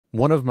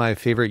One of my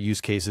favorite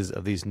use cases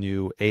of these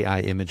new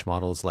AI image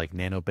models like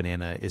Nano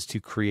Banana is to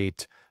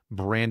create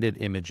branded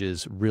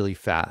images really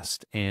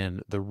fast.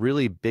 And the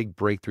really big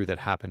breakthrough that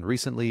happened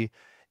recently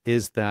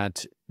is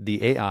that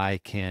the AI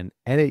can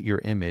edit your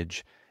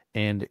image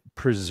and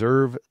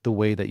preserve the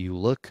way that you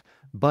look,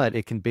 but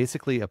it can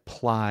basically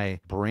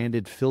apply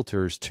branded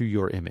filters to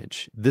your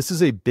image. This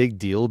is a big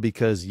deal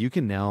because you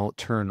can now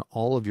turn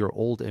all of your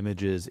old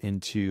images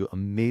into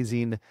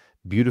amazing,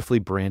 beautifully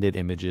branded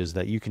images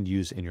that you can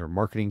use in your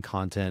marketing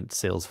content,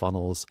 sales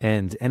funnels,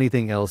 and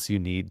anything else you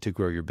need to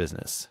grow your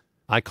business.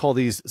 I call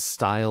these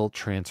style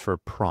transfer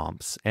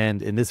prompts.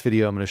 And in this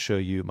video, I'm going to show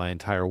you my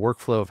entire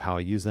workflow of how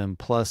I use them,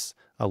 plus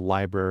a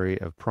library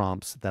of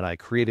prompts that I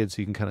created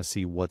so you can kind of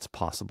see what's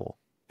possible.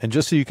 And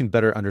just so you can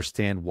better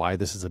understand why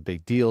this is a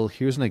big deal,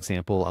 here's an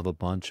example of a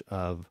bunch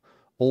of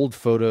old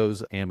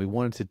photos, and we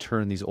wanted to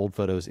turn these old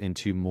photos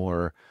into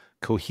more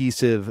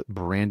cohesive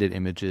branded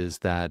images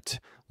that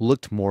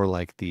looked more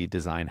like the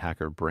Design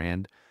Hacker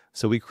brand.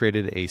 So we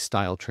created a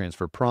style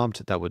transfer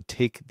prompt that would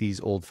take these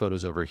old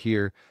photos over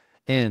here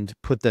and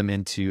put them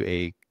into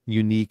a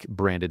unique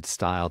branded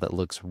style that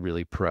looks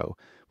really pro.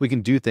 We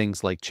can do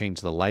things like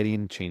change the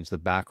lighting, change the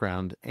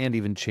background, and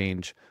even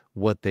change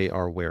what they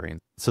are wearing.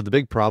 So the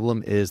big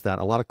problem is that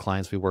a lot of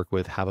clients we work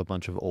with have a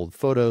bunch of old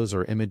photos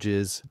or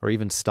images or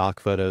even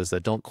stock photos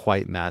that don't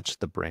quite match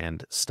the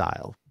brand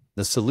style.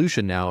 The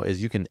solution now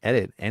is you can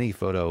edit any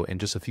photo in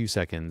just a few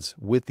seconds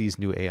with these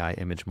new AI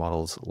image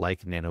models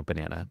like Nano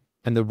Banana.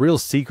 And the real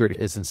secret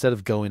is, instead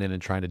of going in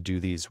and trying to do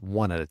these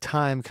one at a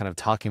time, kind of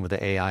talking with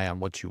the AI on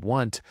what you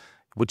want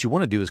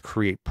to do is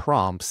create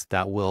prompts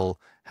that will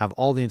have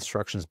all the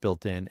instructions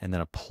built in and then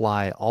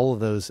apply all of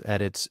those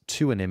edits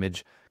to an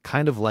image,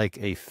 kind of like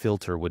a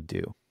filter would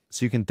do.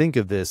 So you can think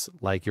of this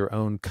like your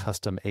own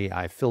custom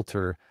AI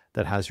filter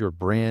that has your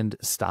brand,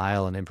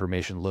 style, and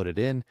information loaded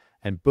in,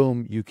 and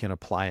boom, you can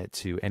apply it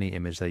to any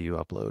image that you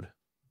upload.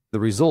 The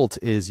result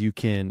is you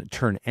can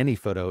turn any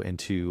photo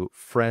into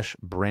fresh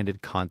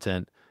branded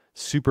content,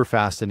 super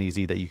fast and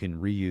easy, that you can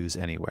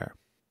reuse anywhere.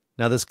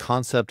 Now, this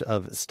concept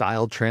of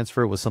style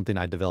transfer was something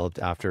I developed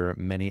after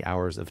many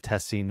hours of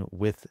testing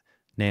with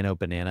Nano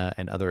Banana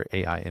and other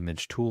AI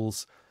image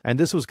tools. And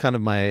this was kind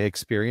of my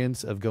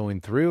experience of going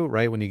through,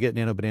 right? When you get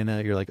Nano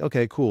Banana, you're like,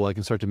 okay, cool. I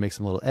can start to make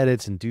some little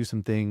edits and do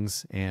some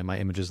things, and my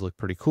images look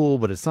pretty cool,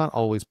 but it's not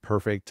always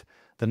perfect.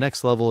 The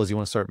next level is you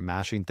want to start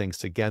mashing things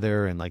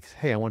together and like,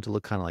 hey, I want it to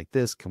look kind of like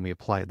this. Can we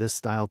apply this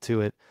style to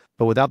it?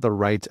 But without the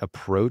right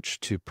approach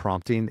to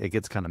prompting, it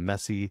gets kind of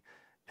messy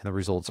and the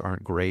results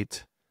aren't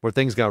great. Where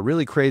things got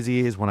really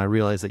crazy is when I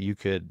realized that you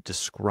could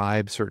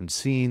describe certain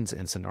scenes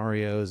and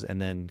scenarios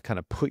and then kind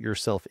of put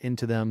yourself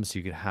into them so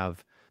you could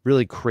have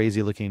really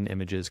crazy looking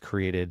images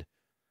created.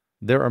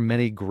 There are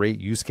many great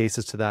use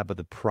cases to that, but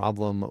the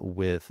problem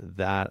with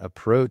that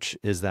approach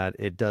is that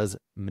it does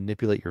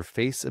manipulate your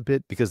face a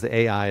bit, because the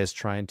AI is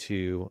trying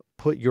to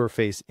put your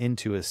face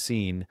into a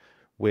scene,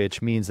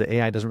 which means the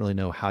AI doesn't really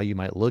know how you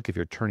might look if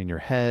you're turning your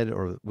head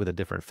or with a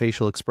different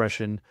facial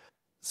expression.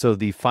 So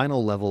the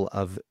final level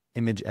of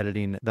image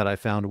editing that I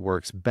found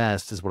works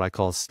best is what I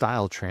call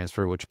style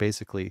transfer, which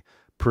basically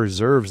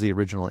preserves the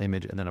original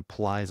image and then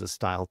applies a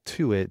style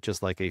to it,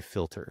 just like a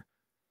filter.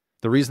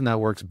 The reason that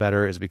works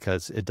better is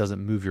because it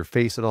doesn't move your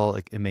face at all.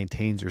 It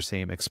maintains your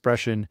same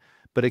expression,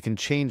 but it can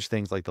change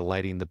things like the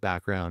lighting, the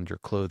background, your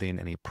clothing,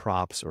 any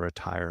props or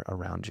attire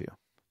around you.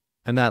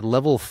 And that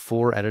level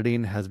 4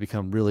 editing has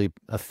become really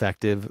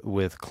effective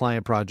with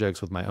client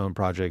projects, with my own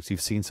projects.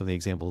 You've seen some of the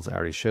examples I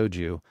already showed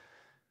you.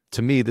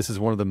 To me, this is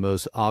one of the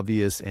most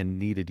obvious and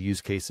needed use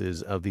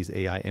cases of these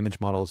AI image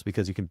models,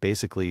 because you can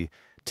basically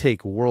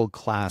take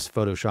world-class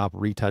Photoshop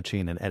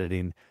retouching and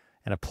editing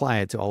and apply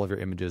it to all of your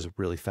images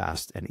really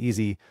fast and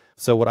easy.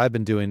 So what I've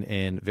been doing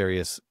in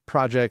various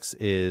projects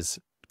is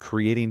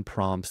creating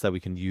prompts that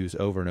we can use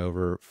over and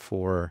over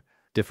for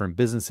different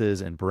businesses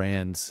and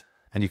brands.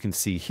 And you can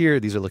see here,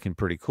 these are looking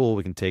pretty cool.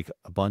 We can take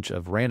a bunch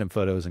of random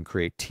photos and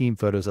create team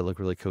photos that look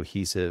really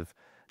cohesive.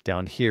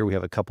 Down here, we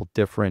have a couple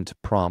different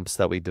prompts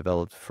that we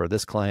developed for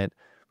this client,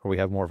 where we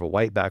have more of a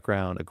white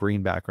background, a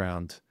green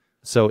background.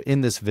 So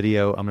in this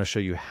video, I'm going to show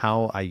you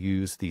how I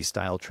use the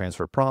style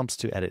transfer prompts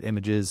to edit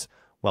images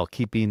while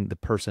keeping the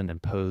person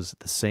and pose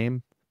the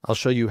same. I'll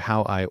show you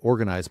how I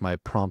organize my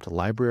prompt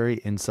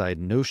library inside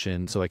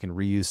Notion so I can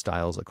reuse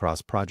styles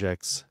across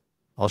projects.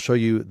 I'll show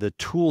you the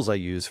tools I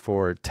use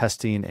for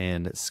testing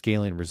and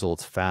scaling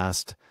results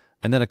fast.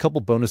 And then a couple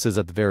bonuses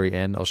at the very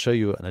end. I'll show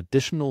you an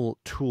additional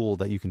tool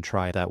that you can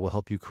try that will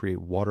help you create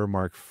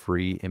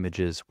watermark-free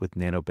images with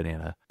Nano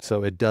Banana.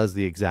 So it does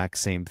the exact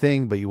same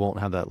thing, but you won't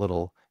have that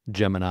little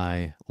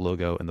Gemini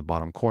logo in the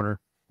bottom corner.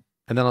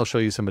 And then I'll show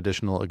you some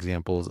additional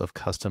examples of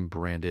custom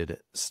branded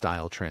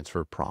style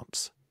transfer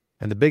prompts.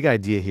 And the big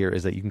idea here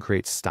is that you can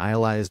create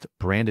stylized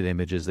branded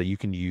images that you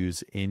can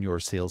use in your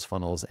sales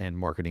funnels and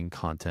marketing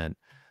content.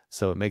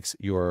 So it makes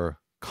your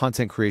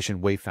content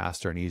creation way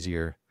faster and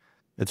easier.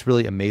 It's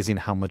really amazing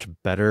how much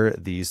better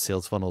these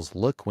sales funnels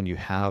look when you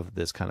have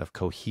this kind of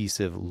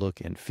cohesive look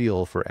and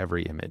feel for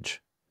every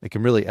image. It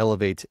can really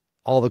elevate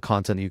all the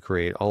content you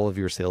create, all of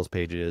your sales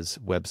pages,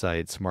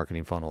 websites,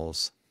 marketing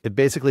funnels. It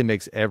basically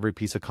makes every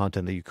piece of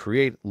content that you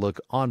create look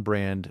on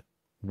brand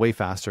way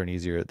faster and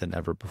easier than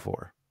ever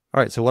before.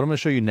 All right, so what I'm gonna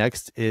show you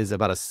next is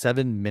about a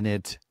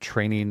 7-minute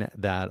training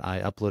that I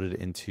uploaded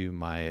into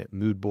my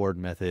mood board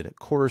method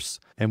course.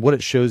 And what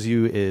it shows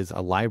you is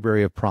a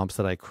library of prompts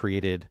that I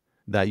created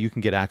that you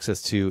can get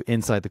access to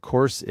inside the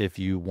course if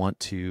you want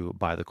to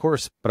buy the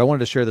course. But I wanted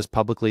to share this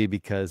publicly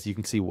because you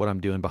can see what I'm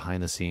doing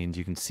behind the scenes.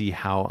 You can see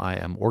how I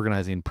am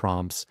organizing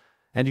prompts,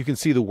 and you can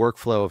see the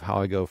workflow of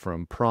how I go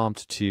from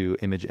prompt to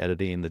image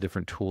editing, the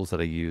different tools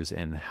that I use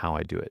and how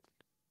I do it.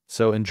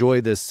 So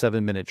enjoy this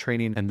 7-minute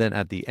training, and then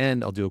at the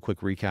end, I'll do a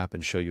quick recap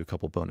and show you a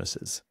couple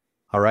bonuses.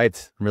 All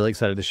right, I'm really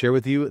excited to share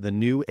with you the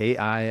new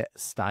AI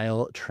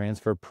style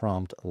transfer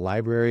prompt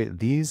library.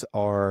 These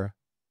are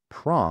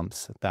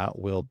prompts that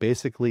will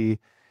basically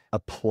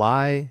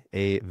apply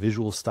a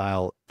visual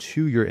style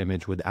to your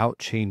image without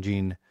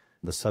changing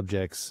the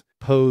subject's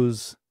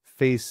pose,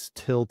 face,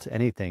 tilt,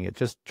 anything. It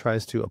just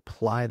tries to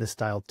apply the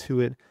style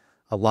to it,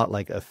 a lot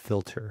like a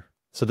filter.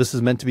 So this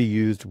is meant to be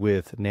used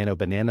with Nano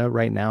Banana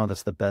right now.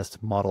 That's the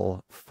best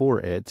model for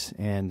it.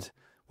 And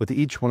with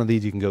each one of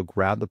these, you can go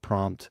grab the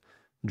prompt,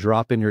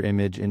 drop in your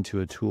image into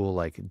a tool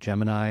like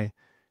Gemini.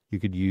 You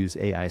could use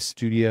AI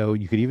Studio.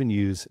 You could even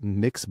use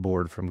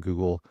Mixboard from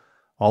Google.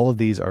 All of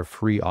these are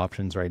free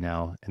options right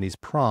now. And these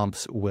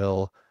prompts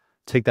will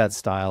take that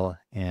style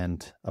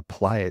and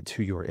apply it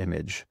to your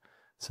image.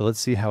 So let's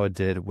see how it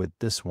did with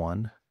this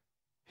one.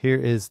 Here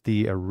is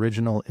the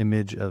original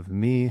image of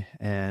me,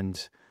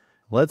 and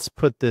let's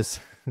put this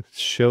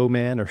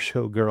showman or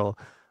showgirl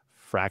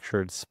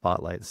fractured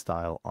spotlight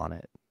style on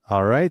it.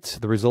 All right,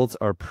 the results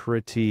are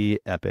pretty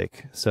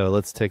epic. So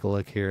let's take a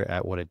look here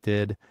at what it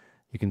did.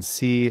 You can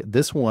see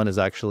this one is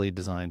actually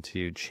designed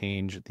to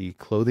change the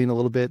clothing a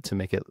little bit to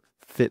make it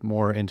fit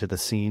more into the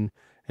scene.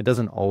 It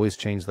doesn't always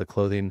change the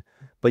clothing,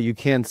 but you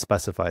can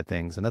specify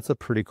things, and that's a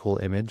pretty cool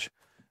image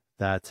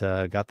that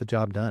got the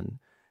job done.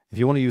 If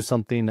you want to use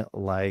something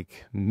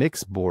like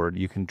Mixboard,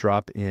 you can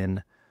drop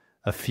in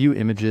a few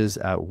images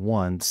at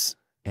once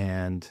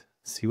and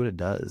see what it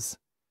does.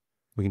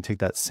 We can take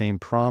that same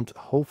prompt.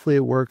 Hopefully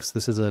it works.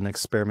 This is an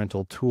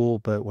experimental tool,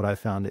 but what I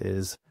found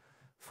is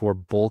for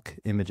bulk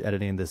image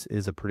editing, this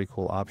is a pretty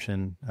cool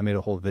option. I made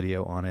a whole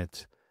video on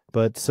it,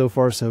 but so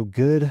far so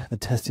good. The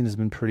testing has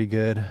been pretty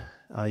good.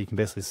 You can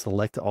basically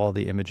select all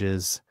the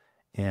images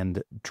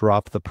and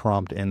drop the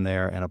prompt in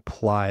there and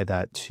apply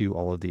that to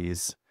all of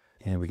these.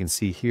 And we can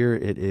see here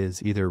it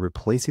is either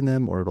replacing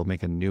them or it'll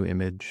make a new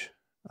image.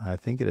 I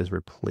think it is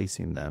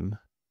replacing them.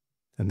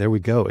 And there we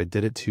go. It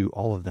did it to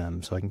all of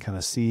them. So I can kind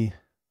of see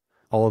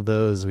all of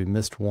those. We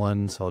missed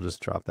one, so I'll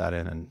just drop that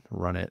in and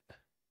run it.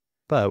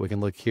 But we can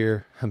look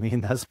here. I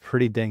mean, that's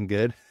pretty dang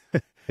good.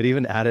 It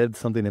even added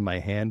something in my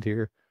hand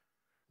here.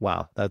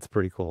 Wow, that's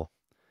pretty cool.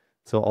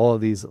 So all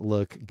of these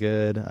look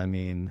good. I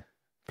mean,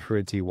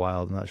 pretty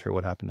wild. I'm not sure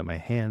what happened to my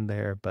hand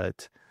there,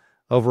 but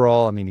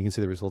overall, I mean, you can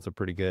see the results are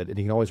pretty good, and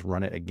you can always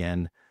run it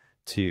again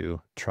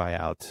to try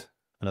out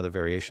another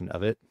variation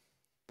of it.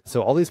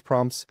 So all these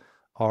prompts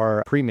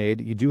are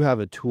pre-made. You do have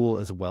a tool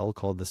as well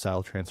called the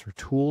Style Transfer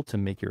Tool to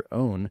make your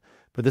own,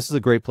 but this is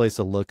a great place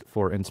to look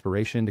for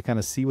inspiration to kind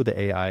of see what the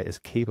AI is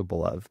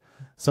capable of.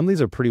 Some of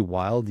these are pretty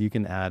wild. You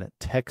can add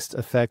text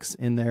effects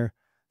in there.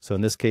 So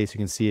in this case, you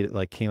can see it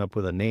like came up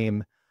with a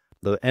name.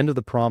 The end of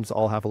the prompts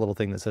all have a little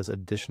thing that says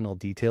additional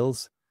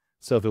details.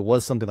 So if it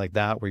was something like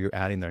that, where you're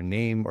adding their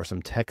name or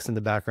some text in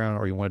the background,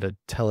 or you wanted to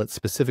tell it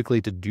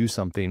specifically to do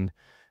something,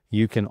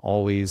 you can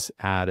always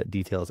add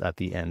details at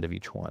the end of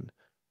each one.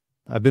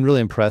 I've been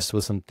really impressed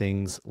with some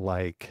things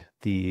like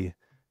the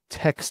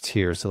text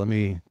here. So let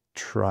me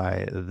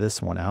try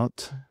this one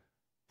out.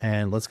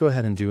 And let's go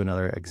ahead and do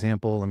another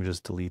example. Let me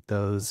just delete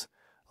those.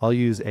 I'll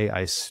use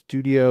AI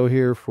Studio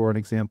here for an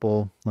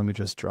example. Let me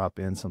just drop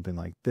in something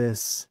like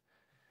this.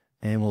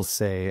 And we'll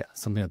say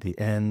something at the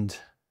end.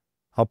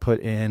 I'll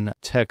put in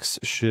text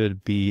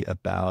should be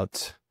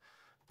about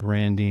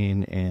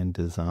branding and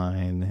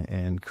design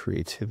and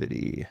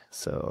creativity.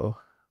 So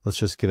let's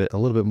just give it a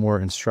little bit more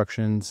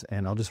instructions,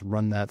 and I'll just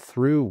run that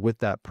through with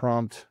that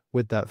prompt,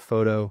 with that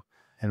photo.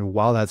 And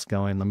while that's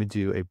going, let me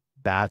do a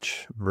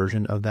batch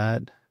version of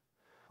that.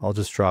 I'll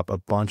just drop a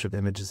bunch of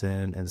images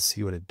in and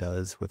see what it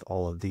does with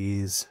all of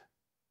these.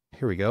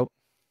 Here we go.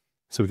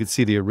 So we can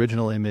see the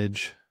original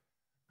image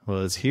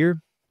was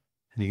here.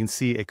 And you can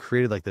see it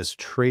created like this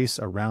trace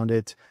around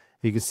it.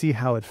 You can see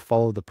how it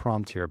followed the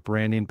prompt here: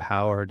 branding,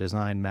 power,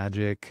 design,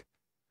 magic,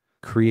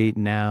 create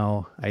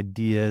now,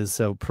 ideas.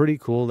 So pretty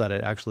cool that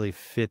it actually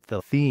fit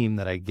the theme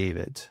that I gave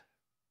it.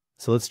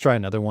 So let's try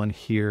another one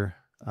here.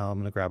 I'm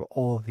going to grab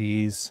all of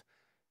these,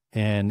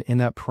 and in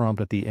that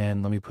prompt at the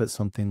end, let me put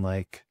something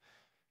like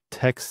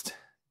text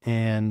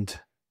and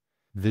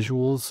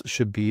visuals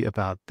should be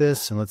about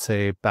this. And let's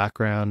say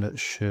background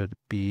should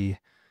be,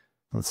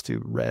 let's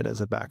do red as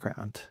a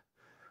background.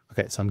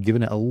 Okay, so I'm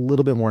giving it a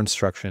little bit more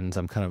instructions.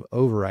 I'm kind of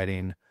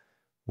overriding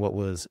what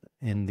was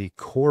in the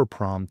core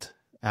prompt,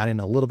 adding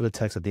a little bit of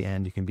text at the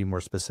end. You can be more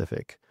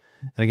specific.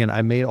 And again,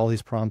 I made all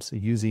these prompts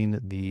using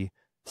the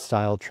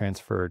style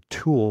transfer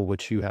tool,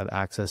 which you have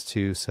access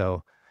to.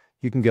 So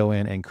you can go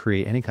in and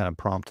create any kind of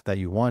prompt that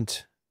you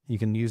want. You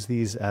can use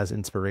these as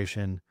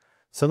inspiration.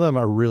 Some of them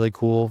are really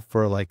cool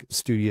for like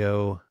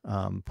studio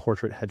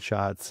portrait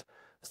headshots.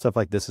 Stuff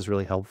like this is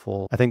really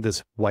helpful. I think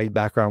this white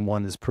background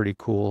one is pretty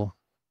cool.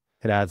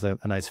 It adds a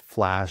nice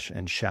flash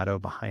and shadow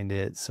behind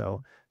it.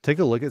 So take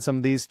a look at some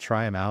of these,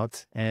 try them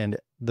out. And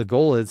the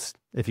goal is,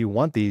 if you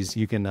want these,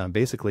 you can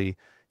basically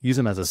use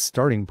them as a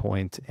starting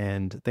point,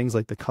 and things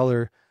like the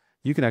color,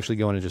 you can actually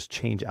go in and just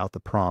change out the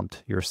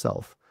prompt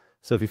yourself.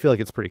 So if you feel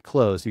like it's pretty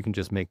close, you can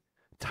just make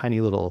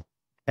tiny little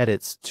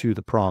edits to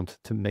the prompt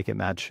to make it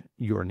match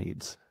your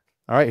needs.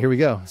 All right, here we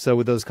go. So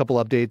with those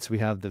couple updates, we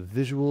have the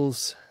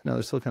visuals. Now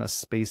they're still kind of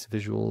space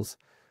visuals,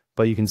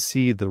 but you can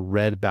see the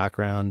red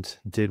background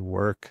did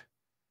work.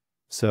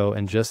 So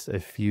in just a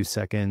few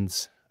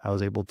seconds, I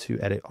was able to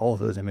edit all of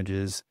those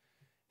images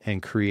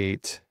and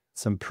create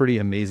some pretty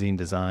amazing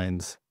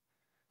designs.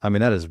 I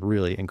mean, that is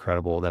really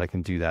incredible that I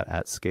can do that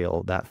at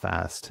scale that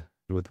fast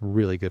with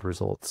really good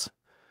results.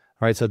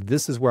 All right, so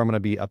this is where I'm going to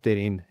be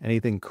updating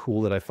anything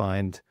cool that I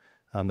find,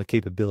 the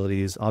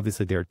capabilities.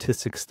 Obviously, the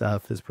artistic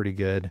stuff is pretty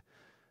good.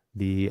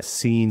 The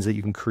scenes that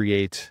you can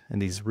create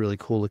and these really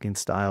cool looking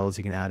styles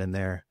you can add in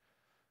there.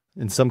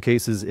 In some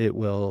cases, it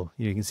will,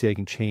 you can see I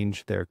can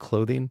change their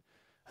clothing.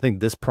 I think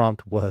this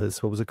prompt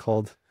was, what was it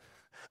called?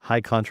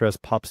 High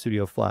contrast pop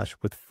studio flash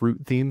with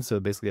fruit theme. So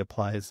it basically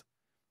applies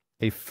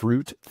a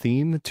fruit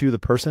theme to the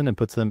person and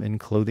puts them in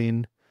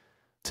clothing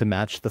to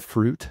match the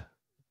fruit.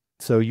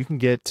 So you can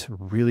get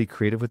really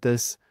creative with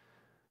this.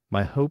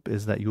 My hope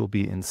is that you will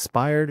be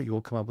inspired. You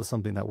will come up with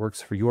something that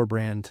works for your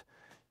brand,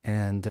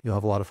 and you'll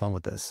have a lot of fun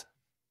with this.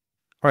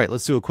 All right,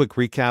 let's do a quick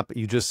recap.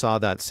 You just saw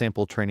that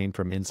sample training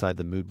from inside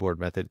the Mood Board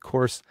Method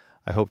course.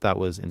 I hope that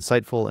was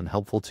insightful and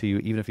helpful to you.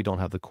 Even if you don't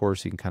have the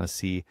course, you can kind of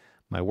see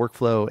my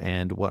workflow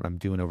and what I'm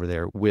doing over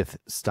there with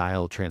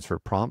style transfer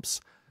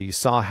prompts. You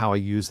saw how I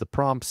use the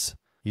prompts.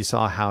 You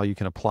saw how you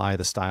can apply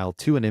the style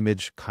to an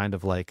image, kind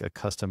of like a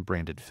custom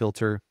branded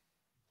filter.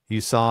 You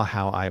saw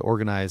how I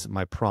organize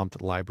my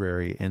prompt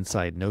library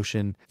inside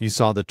Notion. You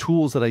saw the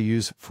tools that I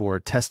use for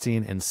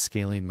testing and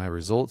scaling my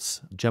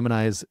results.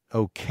 Gemini is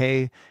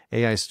okay.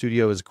 AI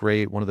Studio is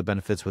great. One of the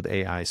benefits with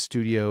AI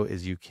Studio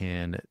is you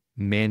can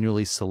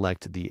manually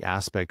select the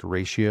aspect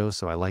ratio.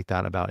 So I like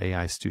that about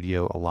AI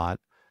Studio a lot.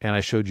 And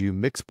I showed you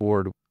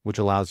Mixboard, which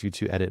allows you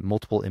to edit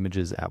multiple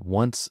images at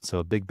once. So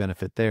a big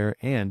benefit there.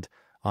 And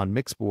on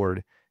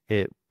Mixboard,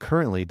 it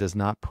currently does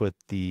not put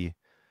the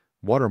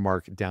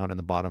watermark down in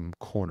the bottom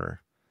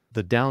corner.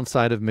 The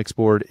downside of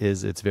Mixboard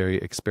is it's very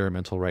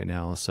experimental right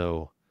now,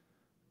 so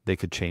they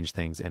could change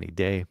things any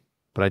day.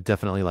 But I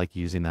definitely like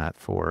using that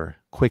for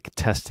quick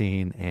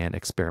testing and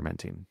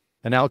experimenting.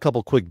 And now a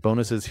couple quick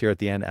bonuses here at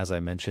the end. As I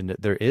mentioned,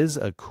 there is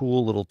a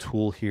cool little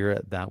tool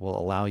here that will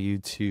allow you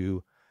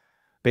to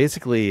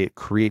basically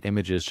create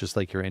images just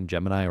like you're in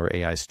Gemini or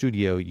AI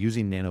Studio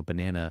using Nano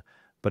Banana,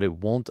 but it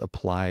won't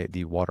apply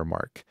the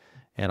watermark.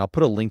 And I'll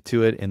put a link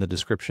to it in the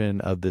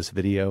description of this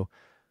video.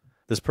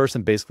 This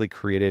person basically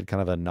created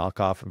kind of a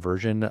knockoff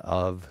version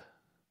of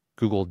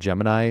Google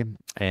Gemini.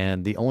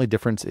 And the only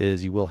difference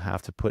is you will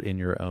have to put in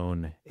your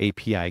own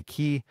API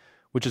key,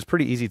 which is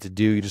pretty easy to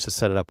do. You just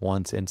set it up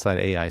once inside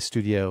AI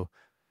Studio,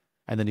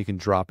 and then you can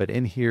drop it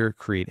in here,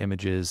 create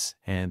images,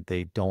 and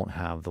they don't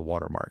have the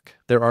watermark.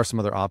 There are some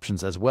other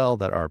options as well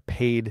that are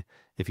paid.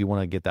 If you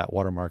want to get that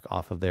watermark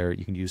off of there,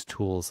 you can use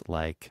tools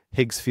like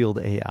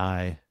Higgsfield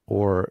AI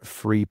or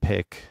Free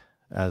Pick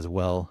as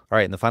well. All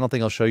right, and the final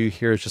thing I'll show you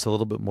here is just a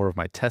little bit more of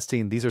my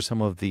testing. These are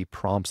some of the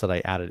prompts that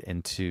I added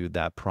into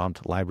that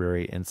prompt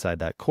library inside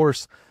that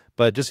course.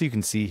 But just so you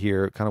can see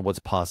here, kind of what's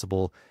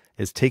possible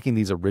is taking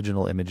these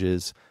original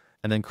images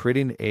and then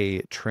creating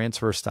a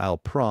transfer style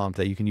prompt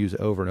that you can use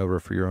over and over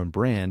for your own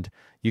brand.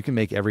 You can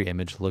make every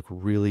image look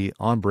really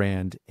on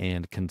brand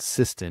and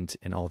consistent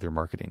in all of your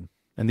marketing.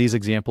 And these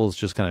examples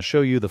just kind of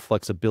show you the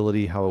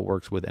flexibility, how it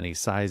works with any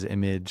size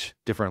image,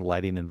 different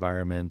lighting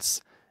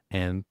environments.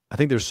 And I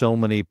think there's so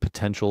many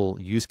potential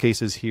use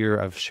cases here.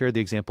 I've shared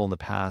the example in the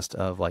past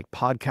of like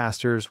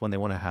podcasters when they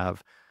want to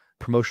have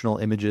promotional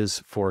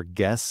images for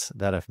guests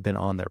that have been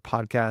on their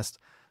podcast.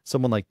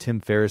 Someone like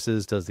Tim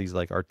Ferriss's does these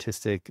like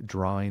artistic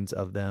drawings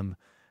of them.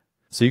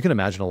 So you can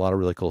imagine a lot of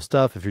really cool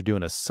stuff. If you're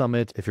doing a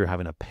summit, if you're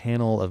having a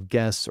panel of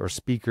guests or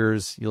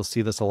speakers, you'll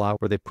see this a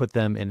lot where they put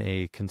them in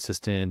a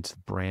consistent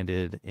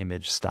branded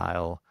image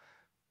style.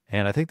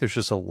 And I think there's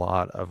just a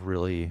lot of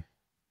really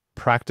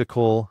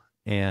practical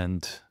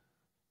and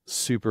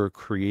super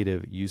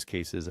creative use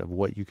cases of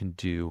what you can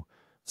do.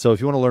 So if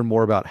you want to learn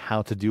more about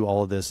how to do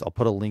all of this, I'll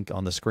put a link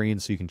on the screen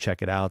so you can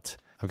check it out.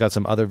 I've got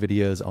some other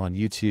videos on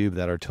YouTube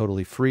that are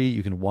totally free.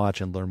 You can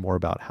watch and learn more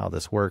about how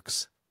this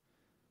works.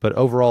 But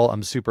overall,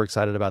 I'm super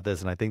excited about this,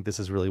 and I think this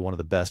is really one of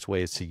the best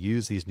ways to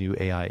use these new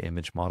AI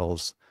image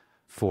models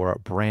for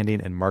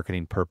branding and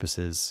marketing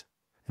purposes.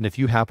 And if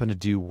you happen to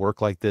do work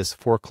like this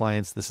for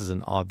clients, this is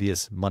an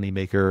obvious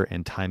moneymaker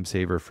and time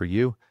saver for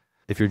you.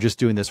 If you're just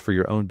doing this for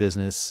your own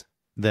business,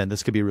 then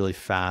this could be a really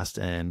fast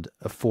and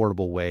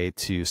affordable way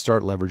to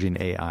start leveraging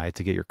AI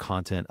to get your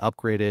content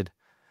upgraded.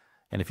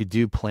 And if you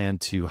do plan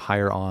to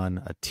hire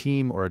on a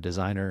team or a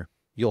designer,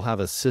 you'll have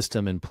a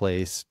system in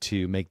place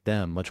to make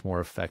them much more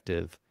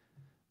effective.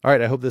 All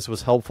right, I hope this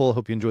was helpful.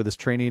 Hope you enjoyed this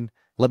training.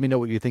 Let me know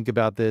what you think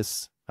about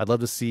this. I'd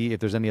love to see if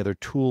there's any other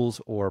tools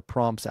or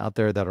prompts out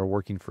there that are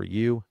working for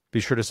you. Be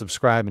sure to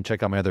subscribe and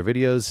check out my other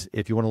videos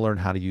if you want to learn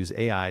how to use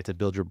AI to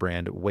build your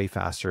brand way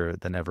faster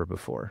than ever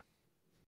before.